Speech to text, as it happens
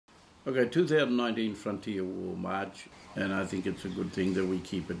Okay, 2019 Frontier War March, and I think it's a good thing that we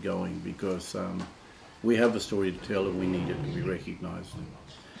keep it going because we have a story to tell and we need it to be recognised.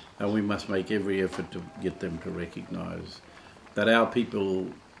 And we must make every effort to get them to recognise that our people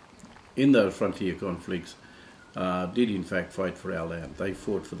in those frontier conflicts did in fact fight for our land. They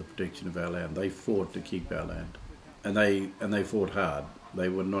fought for the protection of our land. They fought to keep our land. And they fought hard. They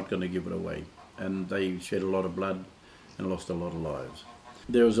were not going to give it away. And they shed a lot of blood and lost a lot of lives.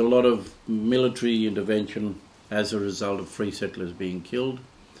 There was a lot of military intervention as a result of free settlers being killed,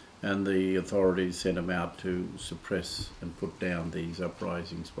 and the authorities sent them out to suppress and put down these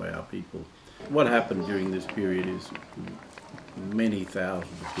uprisings by our people. What happened during this period is many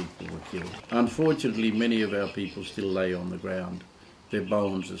thousands of people were killed. Unfortunately, many of our people still lay on the ground. Their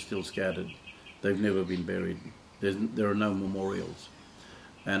bones are still scattered. They've never been buried. There are no memorials.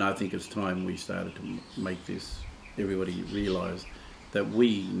 And I think it's time we started to make this, everybody realise that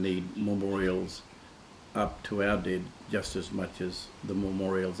we need memorials up to our dead just as much as the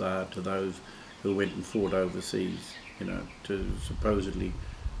memorials are to those who went and fought overseas, to supposedly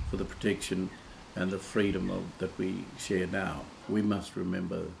for the protection and the freedom that we share now. We must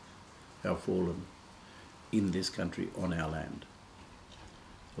remember our fallen in this country on our land.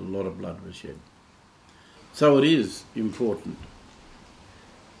 A lot of blood was shed. So it is important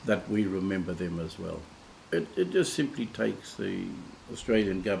that we remember them as well. It just simply takes the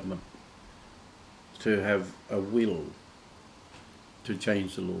Australian government to have a will to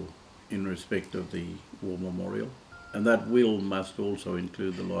change the law in respect of the War Memorial, and that will must also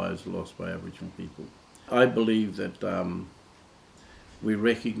include the lives lost by Aboriginal people. I believe that we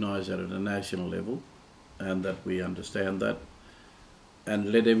recognise that at a national level and that we understand that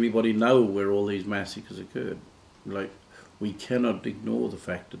and let everybody know where all these massacres occurred. We cannot ignore the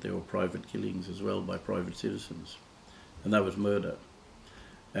fact that there were private killings as well by private citizens, and that was murder.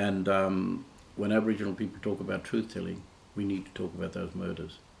 And when Aboriginal people talk about truth-telling, we need to talk about those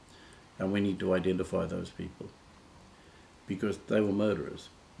murders, and we need to identify those people, because they were murderers.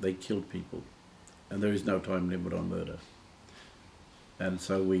 They killed people, and there is no time limit on murder. And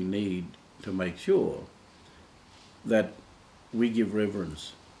so we need to make sure that we give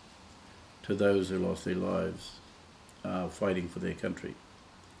reverence to those who lost their lives fighting for their country,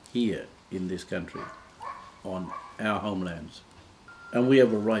 here in this country, on our homelands. And we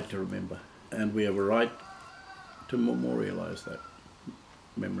have a right to remember, and we have a right to memorialise that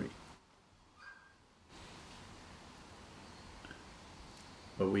memory.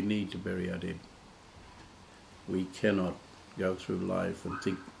 But we need to bury our dead. We cannot go through life and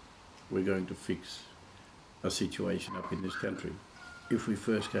think we're going to fix a situation up in this country if we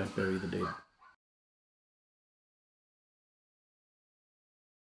first can't bury the dead.